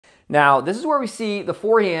Now, this is where we see the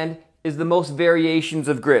forehand is the most variations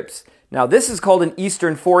of grips. Now, this is called an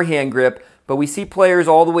Eastern forehand grip, but we see players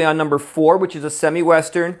all the way on number 4, which is a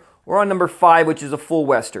semi-Western, or on number 5, which is a full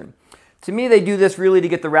Western. To me, they do this really to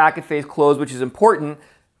get the racket face closed, which is important,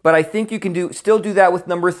 but I think you can still do that with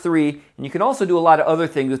number 3, and you can also do a lot of other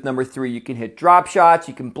things with number 3. You can hit drop shots,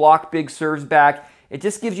 you can block big serves back. It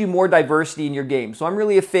just gives you more diversity in your game. So I'm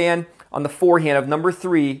really a fan on the forehand of number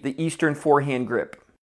 3, the Eastern forehand grip.